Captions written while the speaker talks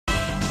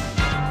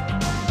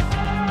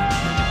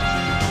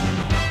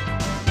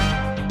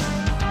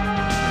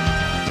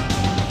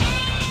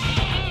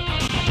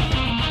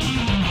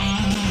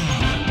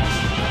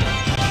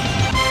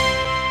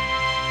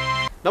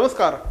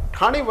नमस्कार,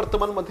 ठाणे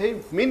वर्तमानमध्ये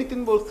मी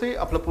नितीन बोरसे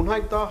आपलं पुन्हा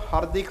एकदा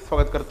हार्दिक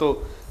स्वागत करतो।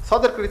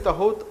 सादर करीत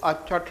आहोत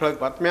आजच्या ठळक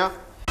बातम्या।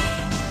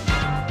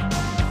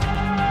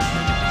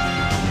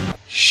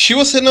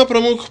 शिवसेना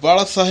प्रमुख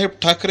बाळासाहेब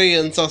ठाकरे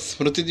यांचा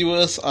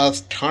स्मृतिदिवस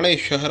आज ठाणे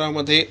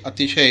शहरामध्ये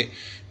अतिशय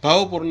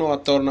भावपूर्ण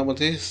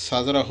वातावरणामध्ये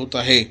साजरा होत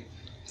आहे।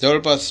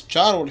 जवळपास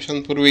 4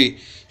 वर्षांपूर्वी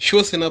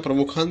शिवसेना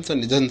प्रमुखांचं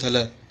निधन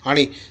झालं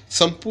आणि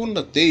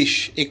संपूर्ण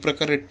देश एक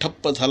प्रकारे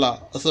ठप्प झाला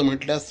असं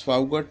म्हटल्यास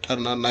वावगं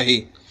ठरणार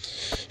नाही।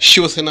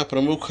 शिवसेना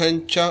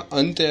प्रमुखांच्या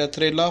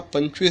अंत्ययात्रेला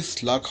 25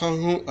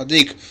 लाखांहून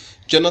अधिक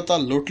जनता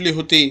लोटली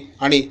होती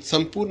आणि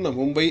संपूर्ण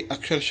मुंबई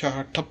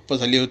अक्षरशः ठप्प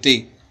झाली होती।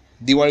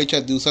 दिवाळीच्या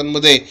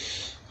दिवसांमध्ये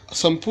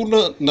संपूर्ण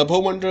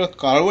नभोमंडळ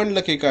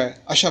काळवंडलं की काय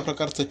अशा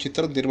प्रकारचं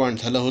चित्र निर्माण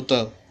झालं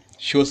होतं।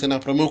 शिवसेना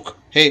प्रमुख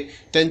हे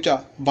त्यांच्या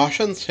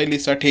भाषण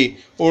शैलीसाठी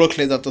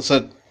ओळखले जात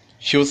असत।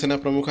 शिवसेना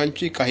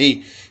प्रमुखांची काही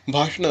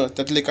भाषणं,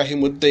 त्यातले काही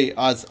मुद्दे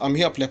आज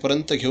आम्ही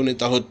आपल्यापर्यंत घेऊन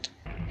येत आहोत।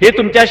 ही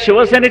तुमच्या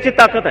शिवसेनेची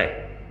ताकद आहे,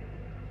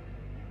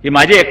 ही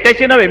माझी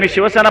एकट्याची नव्हे। मी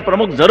शिवसेना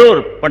प्रमुख जरूर,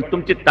 पण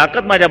तुमची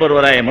ताकद माझ्या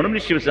बरोबर आहे म्हणून मी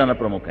शिवसेना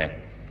प्रमुख आहे।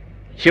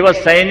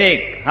 शिवसैनिक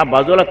हा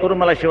बाजूला करून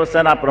मला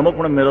शिवसेना प्रमुख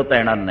म्हणून मिळवता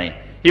येणार नाही।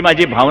 ही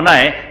माझी भावना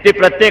आहे, ती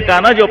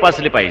प्रत्येकानं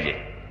जोपासली पाहिजे।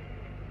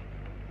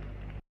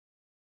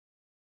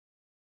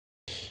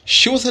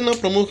 शिवसेना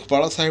प्रमुख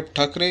बाळासाहेब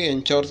ठाकरे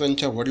यांच्यावर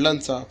त्यांच्या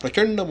वडिलांचा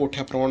प्रचंड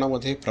मोठ्या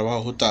प्रमाणामध्ये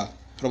प्रभाव होता।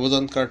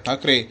 प्रबोधनकार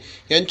ठाकरे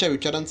यांच्या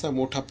विचारांचा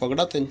मोठा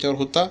पगडा त्यांच्यावर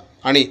होता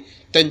आणि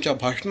त्यांच्या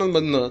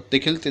भाषणांमधनं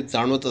देखील ते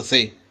जाणवत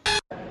असे।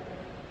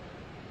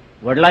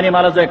 वडिलांनी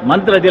मला जो एक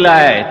मंत्र दिला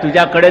आहे,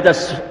 तुझ्याकडे जर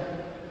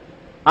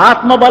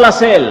आत्मबल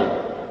असेल,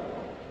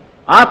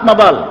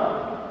 आत्मबल,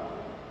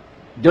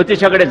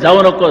 ज्योतिषाकडे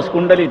जाऊ नकोस,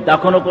 कुंडली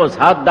दाखवू नकोस,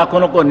 हात दाखवू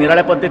नको,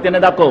 निराळ्या पद्धतीने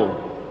दाखव,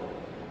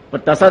 पण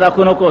तसा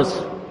दाखवू नकोस।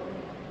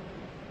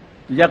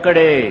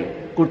 तुझ्याकडे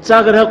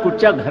कुठचा ग्रह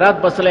कुठच्या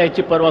घरात बसला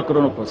याची पर्वा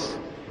करू नकोस,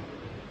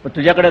 पण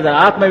तुझ्याकडे जर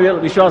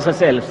आत्मविश्वास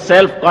असेल,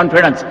 सेल्फ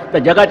कॉन्फिडन्स, तर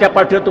जगाच्या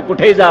पाठीवर तू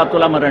कुठेही जा,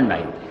 तुला मरण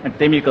नाही। आणि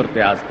ते मी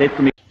करतोय आज। ते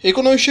तुम्ही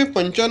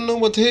 1995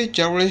 मध्ये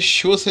ज्यावेळेस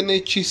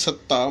शिवसेनेची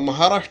सत्ता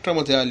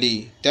महाराष्ट्रामध्ये आली,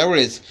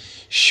 त्यावेळेस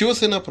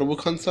शिवसेना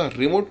प्रमुखांचा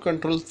रिमोट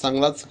कंट्रोल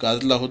चांगलाच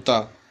गाजला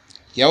होता।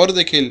 यावर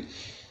देखील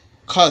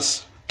खास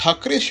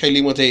ठाकरे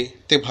शैलीमध्ये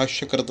ते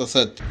भाष्य करत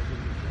असत।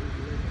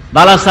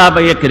 बाळासाहेब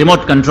एक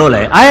रिमोट कंट्रोल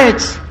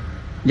आहेच,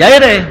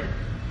 जाहीर आहे,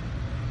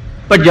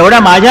 पण जेवढ्या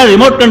माझ्या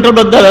रिमोट कंट्रोल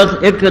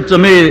बद्दल एक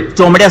तुम्ही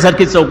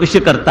चोमड्यासारखी चौकशी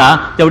करता,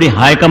 तेवढी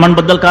हायकमांड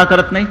बद्दल का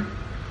करत नाही?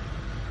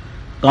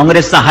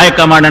 काँग्रेसचा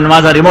हायकमांड आणि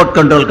माझा रिमोट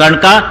कंट्रोल, कारण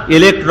का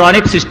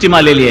इलेक्ट्रॉनिक सिस्टीम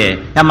आलेली आहे।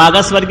 या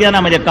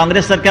मागासवर्गीयांना म्हणजे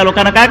काँग्रेस सारख्या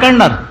लोकांना काय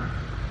करणार?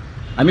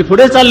 आम्ही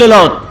पुढे चाललेलो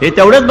आहोत, हे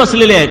तेवढेच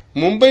बसलेले आहेत।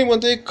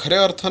 मुंबईमध्ये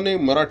खऱ्या अर्थाने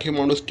मराठी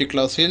माणूस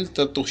टिकला असेल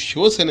तर तो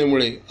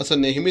शिवसेनेमुळे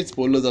असं नेहमीच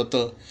बोललं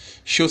जातं।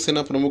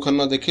 शिवसेना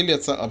प्रमुखांना देखील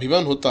याचा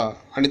अभिमान होता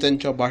आणि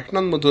त्यांच्या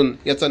भाषणांमधून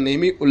याचा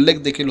नेहमी उल्लेख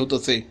देखील होत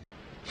असे।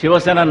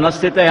 शिवसेना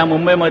नसते तर ह्या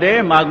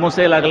मुंबईमध्ये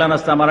मागमुसही लागला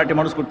नसता, मराठी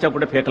माणूस कुठच्या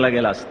कुठे फेकला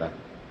गेला असता।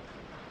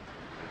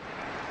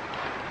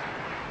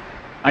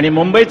 आणि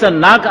मुंबईचं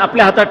नाक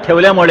आपल्या हातात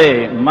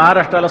ठेवल्यामुळे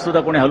महाराष्ट्राला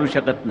सुद्धा कोणी हलवू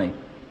शकत नाही।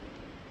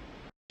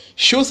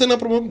 शिवसेना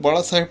प्रमुख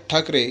बाळासाहेब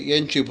ठाकरे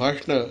यांची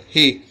भाषणं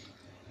ही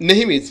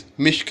नेहमीच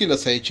मिश्किल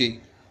असायची,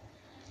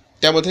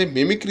 त्यामध्ये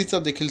मिमिक्रीचा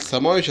देखील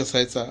समावेश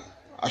असायचा।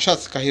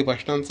 अशाच काही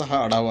भाषणांचा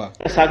हा आढावा।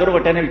 सागर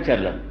वट्याने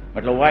विचारलं,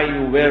 म्हटलं Y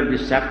you wear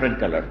this saffron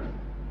colour,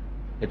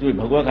 हे तुम्ही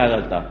भगवा का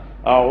घालता?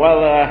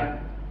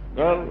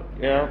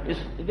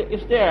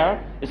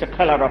 It's a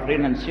colour of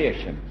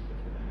renunciation,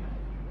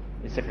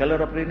 it's a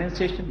colour of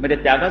renunciation, म्हणजे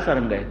त्यागाचा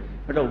रंग आहे।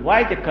 म्हटलं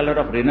why the colour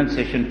of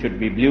renunciation should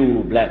be blue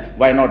black,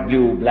 why not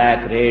blue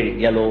black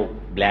red yellow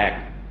black?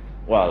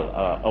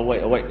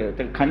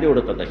 खांदे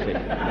उडवतात असे।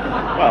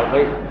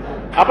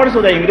 आपण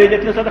सुद्धा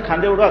इंग्रजीतले सुद्धा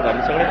खांदे उडवा का?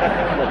 सगळे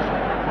खांदे।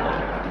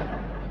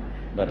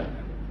 बरं,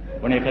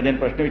 पण एखाद्याने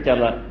प्रश्न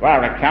विचारला, वा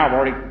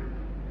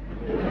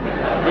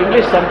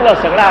इंग्लिश संपलं,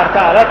 सगळा अर्थ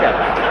आला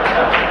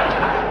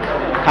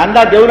त्यात।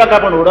 खांदा देऊ नका,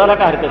 पण उडवायला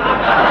काय हरकत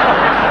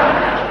नाही।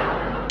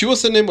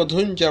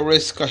 शिवसेनेमधून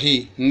ज्यावेळेस काही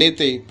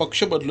नेते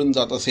पक्ष बदलून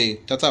जात असे,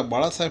 त्याचा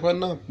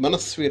बाळासाहेबांना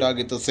मनस्वी राग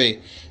येत असे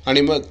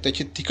आणि मग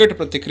त्याची तिखट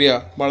प्रतिक्रिया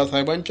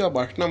बाळासाहेबांच्या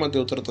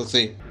भाषणामध्ये उतरत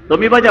असे। तो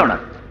मी बजावणार,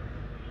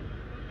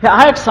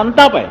 हा एक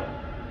संताप आहे।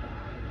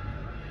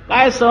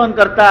 काय सहन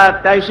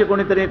करतात त्याविषयी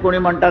कोणी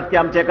म्हणतात की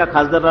आमच्या एका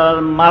खासदाराला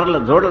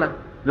मारलं,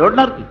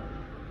 जोडणार की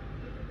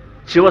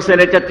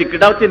शिवसेनेच्या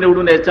तिकिटावरती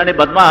निवडून यायचं आणि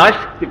बदमाश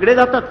तिकडे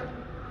जातात,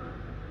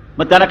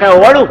 मग त्यांना काय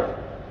ओवाळू?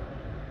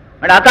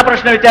 आणि आता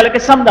प्रश्न विचारला की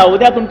समजा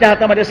उद्या तुमच्या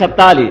हातामध्ये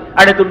सत्ता आली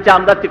आणि तुमचे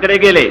आमदार तिकडे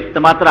गेले, तर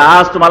मात्र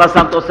आज तुम्हाला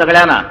सांगतो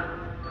सगळ्यांना,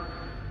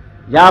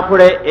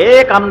 यापुढे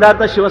एक आमदार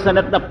तर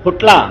शिवसेनेतनं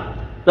फुटला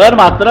तर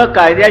मात्र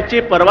कायद्याची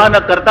पर्वा न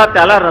करता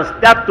त्याला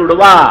रस्त्यात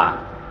तुडवा।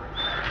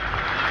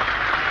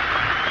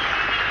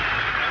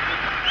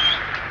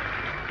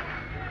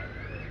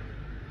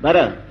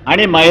 बरं,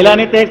 आणि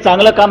महिलांनी ते एक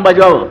चांगलं काम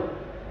बजावं।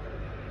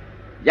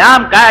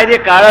 जाम काय अगदी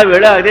काळं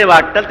वेळ अगदी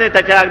वाटतं ते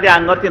त्याच्या अगदी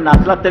अंगावरती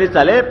नाचला तरी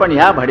चालेल, पण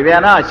ह्या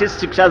भडव्यांना अशीच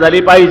शिक्षा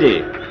झाली पाहिजे।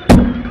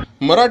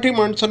 मराठी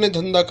माणसाने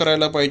धंदा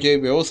करायला पाहिजे,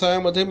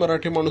 व्यवसायामध्ये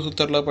मराठी माणूस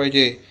उतरला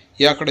पाहिजे,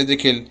 याकडे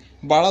देखील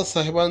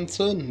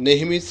बाळासाहेबांचं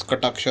नेहमीच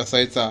कटाक्ष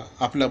असायचा.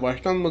 आपल्या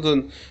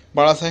भाषणांमधून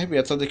बाळासाहेब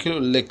याचा देखील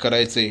उल्लेख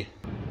करायचे.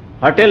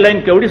 हॉटेल लाईन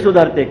केवढी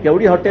सुधारते,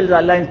 केवढी हॉटेल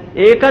लाईन.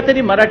 एका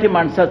तरी मराठी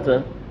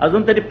माणसाचं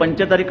अजून तरी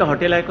पंचतारिका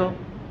हॉटेल आहे का?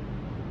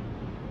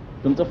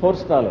 तुमचं 4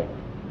 स्टार आहे,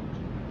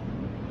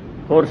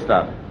 4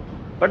 स्टार,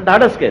 पण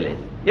धाडस केले,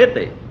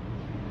 येते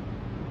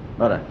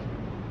बरं.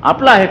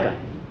 आपलं आहे का?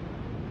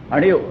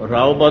 आणि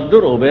राव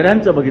बहादूर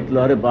ओबेरांचं बघितलं,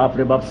 अरे बाप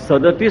रे बाप,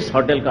 37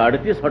 हॉटेल का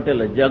 38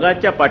 हॉटेल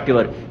जगाच्या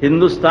पाठीवर,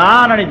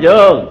 हिंदुस्तान आणि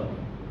जग.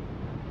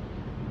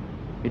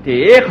 इथे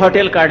एक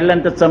हॉटेल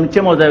काढल्यानंतर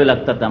चमचे मोजावे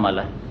लागतात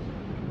आम्हाला.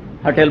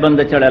 हॉटेल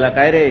बंद चढायला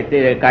काय रे,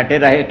 ते काटे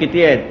राहे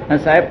किती आहेत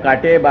साहेब?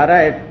 काटे 12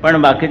 आहेत,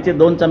 पण बाकीचे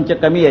 2 चमचे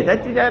कमी आहेत.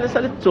 ती जायला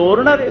सगळे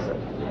चोरणार आहे सर.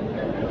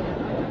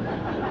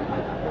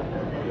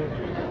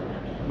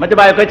 मग ते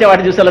बायकोच्या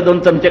वाढदिवसाला 2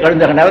 चमचे काढून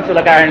दाखवणार,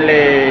 तुला काय आणले?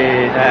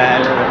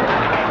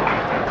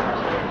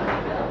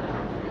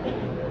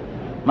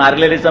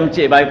 मारलेले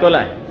चमचे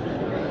बायकोला.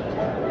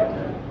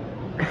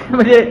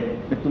 म्हणजे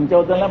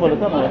तुमच्याबद्दल नाही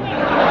बोलतो ना.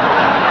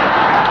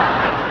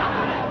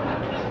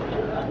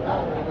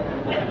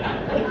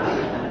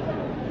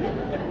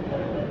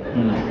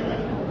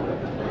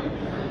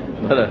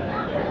 बरं,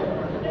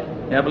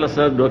 हे आपलं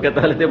सहज डोक्यात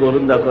आलं ते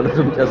बोलून दाखवलं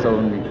तुमच्या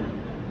समोर.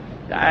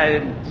 काय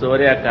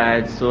चोऱ्या,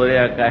 काय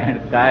चोऱ्या, काय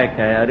काय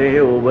काय. अरे हे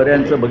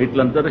ओबऱ्यांचं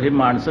बघितल्यानंतर ही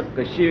माणसं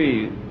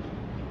कशी.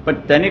 पण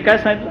त्यांनी काय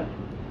सांगितलं,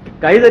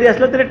 काही जरी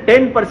असलं तरी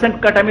 10%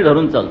 कट आम्ही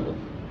धरून चालतो,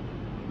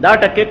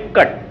 10%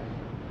 कट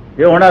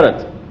हे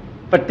होणारच,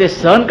 पण ते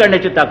सहन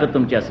करण्याची ताकद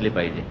तुमची असली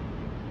पाहिजे.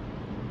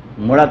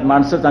 मुळात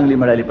माणसं चांगली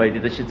मिळाली पाहिजे,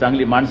 तशी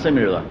चांगली माणसं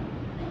मिळवा.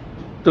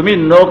 तुम्ही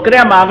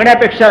नोकऱ्या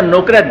मागण्यापेक्षा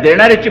नोकऱ्या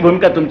देणाऱ्याची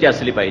भूमिका तुमची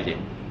असली पाहिजे.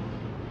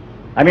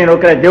 आम्ही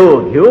नोकऱ्या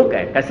देऊ घेऊ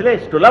काय, कसले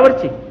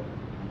स्टुलावरची.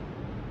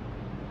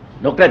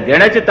 नोकऱ्या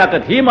देण्याची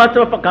ताकद ही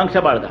महत्वाकांक्षा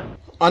बाळगा.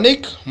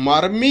 अनेक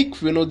मार्मिक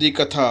विनोदी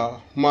कथा,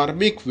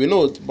 मार्मिक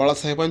विनोद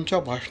बाळासाहेबांच्या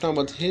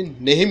भाषणामध्ये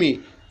नेहमी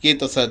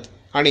येत असत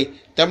आणि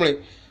त्यामुळे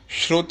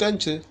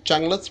श्रोत्यांचे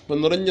चांगलंच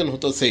मनोरंजन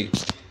होत असे.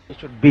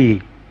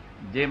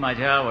 जे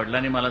माझ्या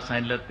वडिलांनी मला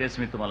सांगितलं तेच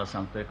मी तुम्हाला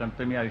सांगतोय, कारण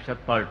तुम्ही आयुष्यात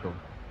पाळतो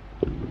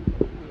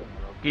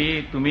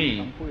की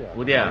तुम्ही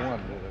उद्या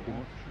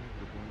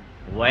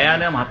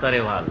वयाने म्हातारे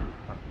व्हाल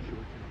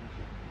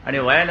आणि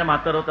वयाने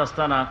म्हातार होत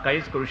असताना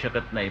काहीच करू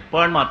शकत नाही.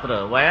 पण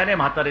मात्र वयाने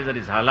म्हातारे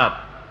जरी झालात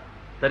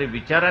तरी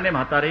विचाराने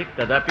म्हातारे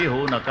कदापि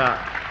होऊ नका.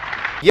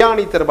 या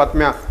आणि इतर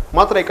बातम्या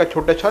मात्र एका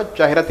छोट्याशा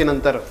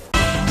जाहिरातीनंतर.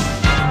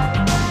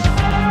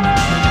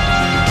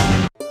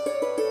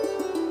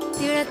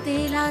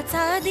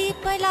 तिळतेलाचा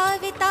दीप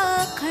लाविता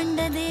खंड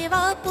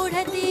देवा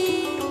पुढती,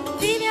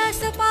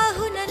 दिव्यास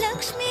पाहून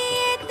लक्ष्मी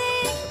येते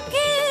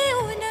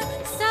घेऊन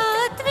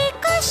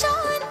सात्विक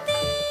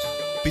शांती.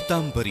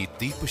 पितांबरी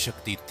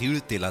दीपशक्ती तीळ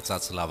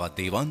तेलाचाच लावा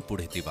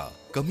देवांपुढे दिवा.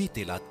 कमी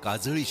तेलात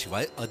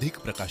काजळीशिवाय अधिक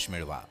प्रकाश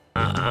मिळवा.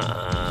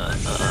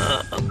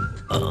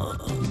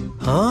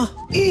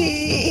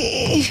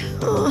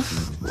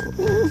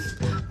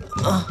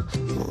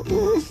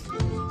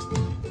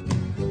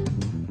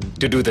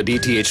 To do the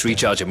DTH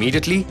recharge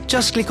immediately,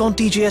 just click on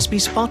TJSP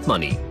Smart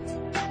Money.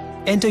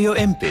 Enter your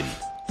MPIN.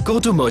 Go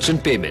to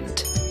Merchant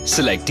Payment.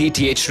 Select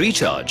DTH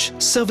Recharge,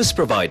 Service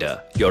Provider,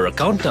 your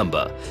account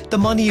number, the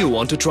money you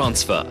want to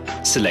transfer.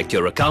 Select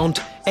your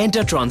account,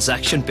 enter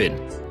transaction PIN,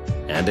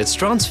 and it's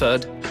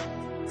transferred.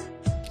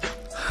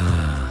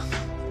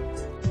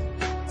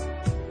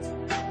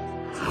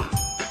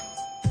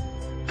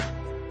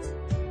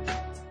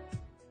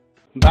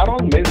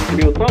 बॅरॉन men's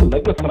स्टुडिओचा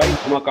लग्नसराई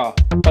धमाका,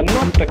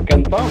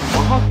 50%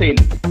 महासेल.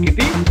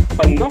 किती?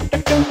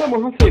 50%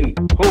 महासेल.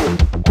 हो,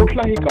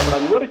 कुठल्याही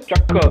कपड्यांवर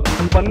चक्क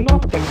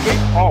 50%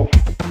 of.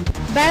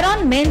 बॅरॉन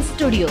men's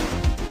studio,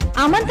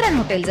 आमंत्रण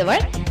hotel जवळ,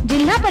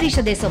 जिल्हा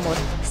परिषदेसमोर,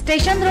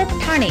 station road,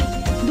 Thane.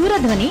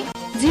 दूरध्वनी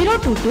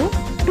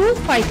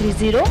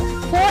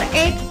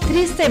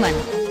 02225304837.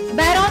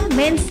 बॅरॉन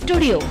मेन्स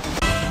स्टुडिओ.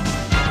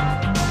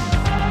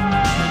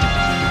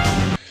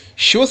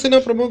 शिवसेना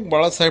प्रमुख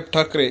बाळासाहेब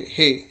ठाकरे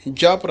हे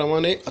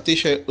ज्याप्रमाणे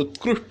अतिशय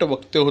उत्कृष्ट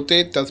वक्ते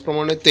होते,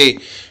 त्याचप्रमाणे ते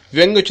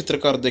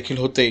व्यंगचित्रकार देखील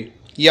होते.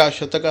 या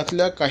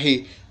शतकातल्या काही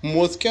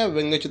मोजक्या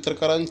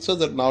व्यंगचित्रकारांचं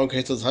जर नाव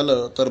घ्यायचं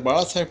झालं तर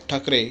बाळासाहेब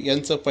ठाकरे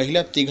यांचं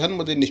पहिल्या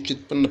तिघांमध्ये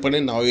निश्चितपणे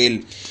नाव येईल.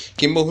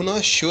 किंबहुना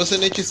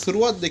शिवसेनेची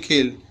सुरुवात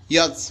देखील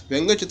याच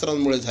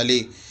व्यंगचित्रांमुळे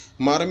झाली.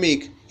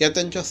 मार्मिक या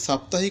त्यांच्या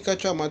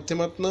साप्ताहिकाच्या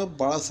माध्यमातून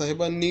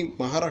बाळासाहेबांनी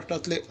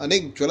महाराष्ट्रातले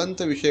अनेक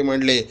ज्वलंत विषय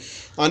मांडले.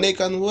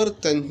 अनेकांवर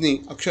त्यांनी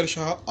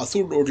अक्षरशः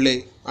आसूड ओढले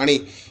आणि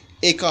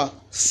एका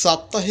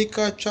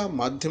साप्ताहिकाच्या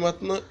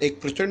माध्यमातून एक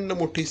प्रचंड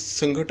मोठी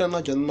संघटना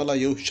जन्माला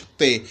येऊ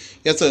शकते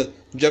याचं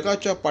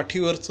जगाच्या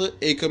पाठीवरचं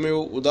एकमेव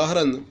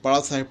उदाहरण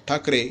बाळासाहेब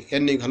ठाकरे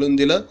यांनी घालून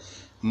दिलं.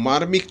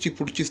 मार्मिकची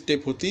पुढची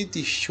स्टेप होती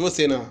ती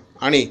शिवसेना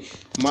आणि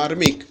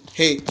मार्मिक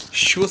हे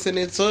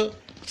शिवसेनेचं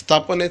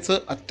स्थापनेचं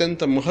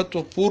अत्यंत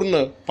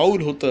महत्त्वपूर्ण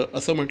पाऊल होतं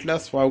असं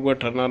म्हटल्यास वावगं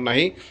ठरणार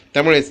नाही.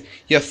 त्यामुळेच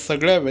या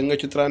सगळ्या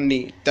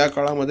व्यंगचित्रांनी त्या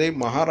काळामध्ये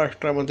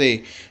महाराष्ट्रामध्ये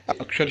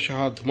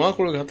अक्षरशः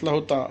धुमाकूळ घातला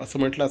होता असं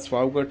म्हटल्यास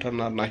वावगं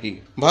ठरणार नाही.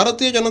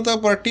 भारतीय जनता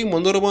पार्टी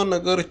मनोरमा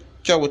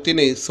नगरच्या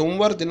वतीने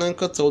सोमवार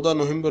दिनांक 14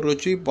 नोव्हेंबर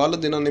रोजी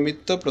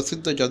बालदिनानिमित्त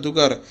प्रसिद्ध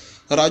जादूगार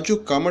राजू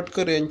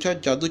कामटकर यांच्या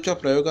जादूच्या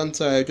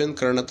प्रयोगांचं आयोजन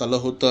करण्यात आलं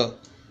होतं.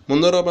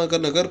 मनोरमा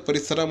नगर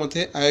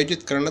परिसरामध्ये आयोजित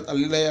करण्यात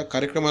आलेल्या या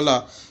कार्यक्रमाला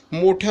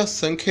मोठ्या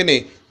संख्येने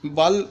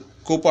बाल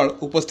गोपाळ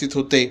उपस्थित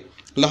होते.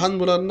 लहान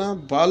मुलांना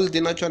बाल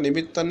दिनाच्या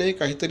निमित्ताने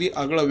काहीतरी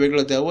आगळं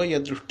वेगळं द्यावं या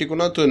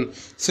दृष्टिकोनातून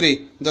श्री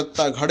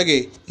दत्ता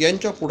घाडगे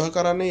यांच्या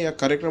पुढाकाराने या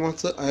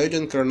कार्यक्रमाचं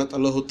आयोजन करण्यात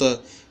आलं होतं.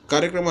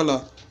 कार्यक्रमाला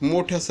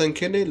मोठ्या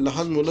संख्येने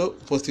लहान मुलं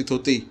उपस्थित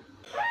होती.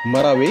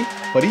 मरावे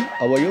परी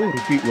अवयव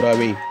रूपी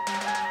उरावे,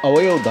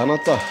 अवयव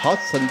दानाचा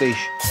हाच संदेश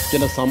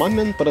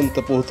जनसामान्यांपर्यंत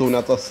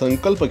पोहोचवण्याचा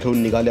संकल्प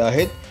घेऊन निघाले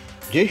आहेत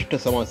ज्येष्ठ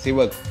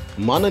समाजसेवक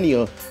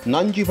माननीय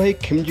नानजीभाई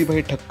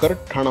खिमजीभाई ठक्कर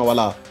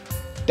ठाणावाला.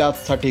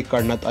 त्याचसाठी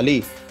काढण्यात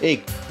आली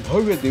एक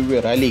भव्य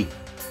दिव्य रॅली.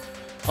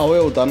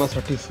 अवयव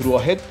दानासाठी सुरू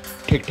आहेत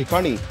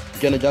ठिकठिकाणी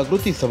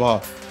जनजागृती सभा.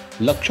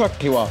 लक्षात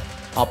ठेवा,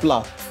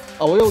 आपला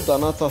अवयव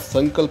दानाचा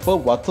संकल्प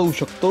वाचवू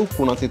शकतो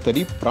कुणाचे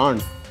तरी प्राण,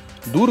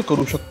 दूर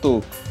करू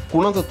शकतो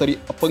कुणाचं तरी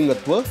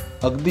अपंगत्व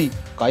अगदी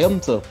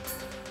कायमचं,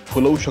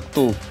 फुलवू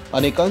शकतो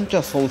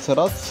अनेकांच्या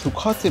संसारात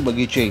सुखाचे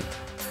बगीचे.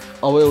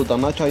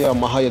 अवयवदानाच्या या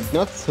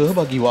महायज्ञात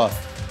सहभागी व्हा.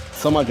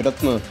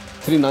 समाजरत्न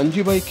श्री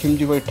नानजीभाई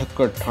खिमजीभाई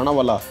ठक्कर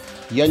ठाणावाला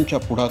यांच्या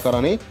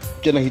पुढाकाराने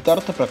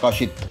जनहितार्थ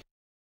प्रकाशित.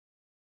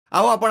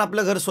 अहो, आपण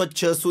आपलं घर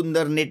स्वच्छ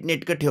सुंदर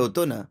नीटनेटकं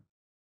ठेवतो ना,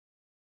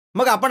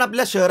 मग आपण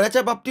आपल्या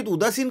शहराच्या बाबतीत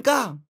उदासीन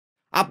का?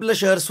 आपलं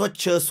शहर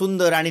स्वच्छ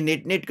सुंदर आणि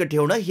नीटनेटकं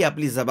ठेवणं ही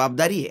आपली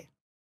जबाबदारी आहे,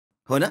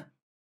 हो ना?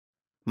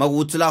 मग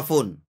उचला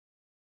फोन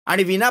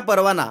आणि विना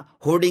परवाना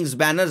होर्डिंग्स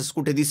बॅनर्स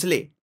कुठे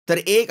दिसले तर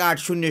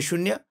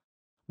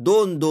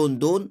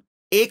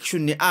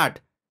 1800-222-108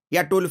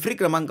 या टोल फ्री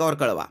क्रमांकावर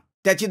कळवा.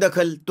 त्याची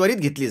दखल त्वरित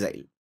घेतली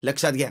जाईल.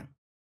 लक्षात घ्या,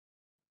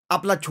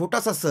 आपला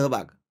छोटासा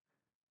सहभाग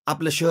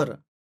आपलं शहर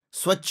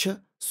स्वच्छ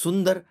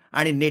सुंदर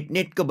आणि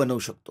नीटनेटकं बनवू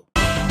शकतो.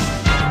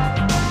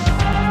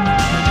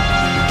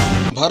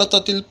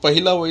 भारतातील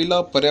पहिला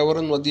वहिला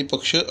पर्यावरणवादी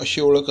पक्ष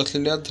अशी ओळख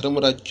असलेल्या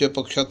धर्मराज्य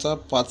पक्षाचा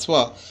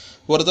 5वा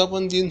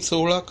वर्धापन दिन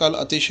सोहळा काल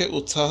अतिशय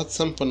उत्साहात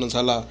संपन्न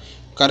झाला.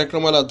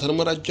 कार्यक्रमाला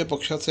धर्मराज्य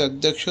पक्षाचे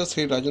अध्यक्ष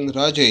श्री राजेंद्र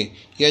राजे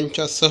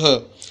यांच्यासह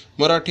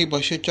मराठी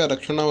भाषेच्या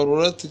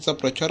रक्षणाबरोबरच तिचा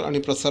प्रचार आणि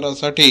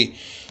प्रसारासाठी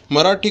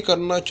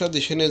मराठीकरणाच्या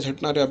दिशेने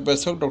झटणारे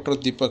अभ्यासक डॉक्टर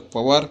दीपक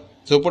पवार,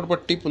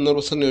 झोपडपट्टी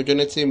पुनर्वसन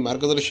योजनेचे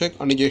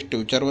मार्गदर्शक आणि ज्येष्ठ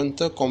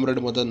विचारवंत कॉम्रेड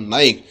मदन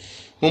नाईक,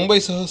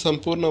 मुंबईसह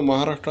संपूर्ण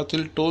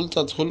महाराष्ट्रातील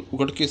टोलचा झोल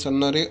उघडकीस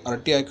आणणारे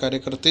RTI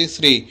कार्यकर्ते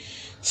श्री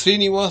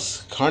श्रीनिवास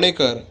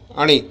घाणेकर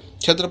आणि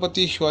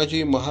छत्रपती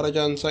शिवाजी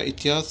महाराजांचा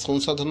इतिहास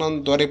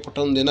संसाधनांद्वारे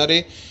पटवून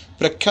देणारे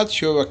प्रख्यात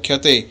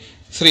शिवव्याख्याते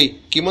श्री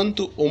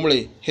किमंतू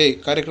ओंबळे हे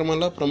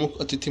कार्यक्रमाला प्रमुख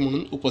अतिथी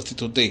म्हणून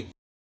उपस्थित होते.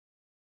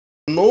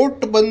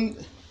 नोट बंद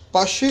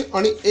 500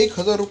 आणि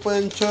 1000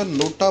 रुपयांच्या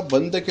नोटा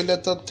बंद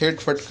केल्याचा थेट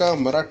फटका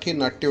मराठी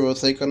नाट्य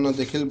व्यावसायिकांना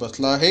देखील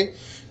बसला आहे.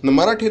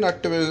 मराठी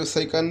नाट्य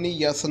व्यावसायिकांनी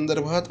या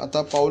संदर्भात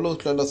आता पावलं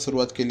उचलायला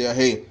सुरुवात केली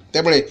आहे.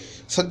 त्यामुळे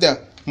सध्या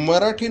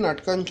मराठी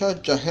नाटकांच्या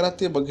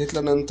जाहिराती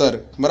बघितल्यानंतर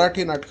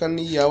मराठी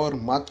नाटकांनी यावर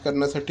मात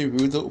करण्यासाठी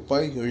विविध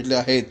उपाय योजले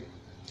आहेत.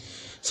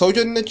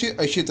 सौजन्याची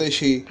ऐशी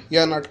तैशी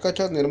या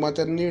नाटकाच्या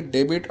निर्मात्यांनी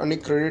डेबिट आणि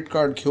क्रेडिट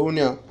कार्ड घेऊन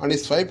या आणि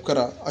स्वाईप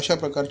करा अशा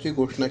प्रकारची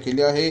घोषणा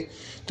केली आहे.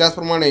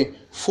 त्याचप्रमाणे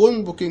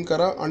फोन बुकिंग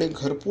करा आणि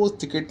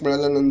घरपोच तिकीट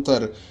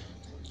मिळाल्यानंतर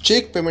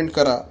चेक पेमेंट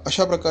करा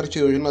अशा प्रकारची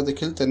योजना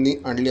देखील त्यांनी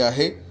आणली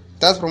आहे.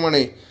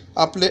 त्याचप्रमाणे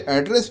आपले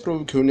ॲड्रेस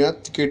प्रूफ घेऊन या,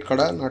 तिकीट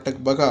काढा, नाटक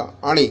बघा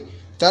आणि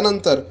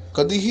त्यानंतर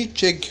कधीही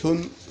चेक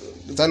घेऊन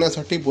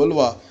जाण्यासाठी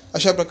बोलवा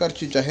अशा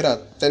प्रकारची जाहिरात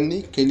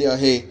त्यांनी केली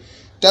आहे.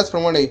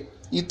 त्याचप्रमाणे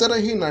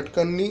इतरही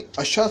नाटकांनी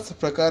अशाच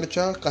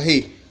प्रकारच्या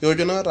काही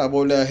योजना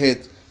राबवल्या आहेत.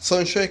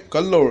 संशय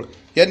कल्लोळ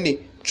यांनी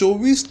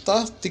 24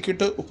 तास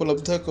तिकीटं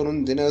उपलब्ध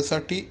करून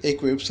देण्यासाठी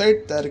एक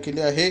वेबसाईट तयार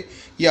केली आहे.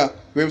 या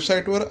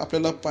वेबसाईटवर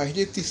आपल्याला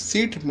पाहिजे ती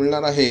सीट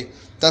मिळणार आहे.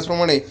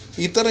 त्याचप्रमाणे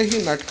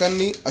इतरही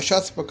नाटकांनी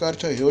अशाच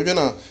प्रकारच्या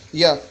योजना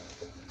या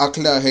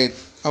आखल्या आहेत.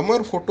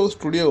 अमर फोटो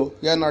स्टुडिओ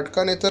या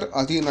नाटकाने तर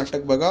आधी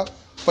नाटक बघा,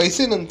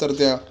 पैसे नंतर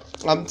द्या,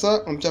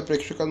 आमच्या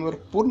प्रेक्षकांवर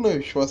पूर्ण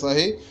विश्वास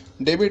आहे,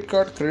 डेबिट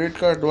कार्ड क्रेडिट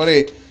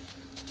कार्डद्वारे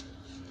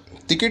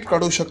तिकीट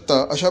काढू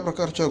शकता अशा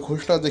प्रकारच्या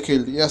घोषणा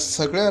देखील या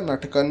सगळ्या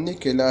नाटकांनी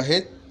केल्या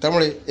आहेत.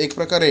 त्यामुळे एक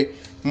प्रकारे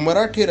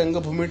मराठी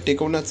रंगभूमी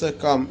टिकवण्याचं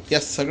काम या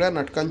सगळ्या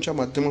नाटकांच्या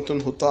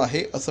माध्यमातून होतं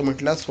आहे असं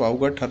म्हटल्यास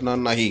वावगं ठरणार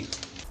नाही.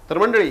 तर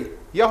मंडळी,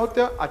 या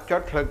होत्या आजच्या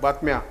ठळक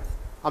बातम्या.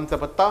 आमचा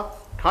पत्ता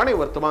ठाणे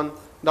वर्तमान,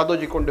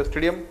 Dadoji Conde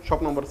stadium,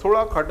 shop number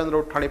 16, खाटन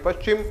road, Thane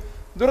पश्चिम,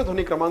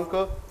 दूरध्वनी क्रमांक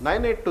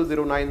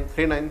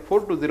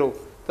 9820929420.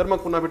 तर मग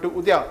पुन्हा भेटू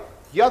उद्या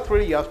याच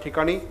वेळी याच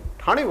ठिकाणी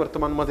ठाणे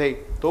वर्तमानमध्ये.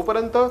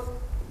 तोपर्यंत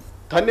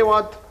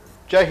धन्यवाद.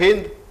 जय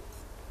हिंद,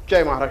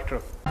 जय महाराष्ट्र.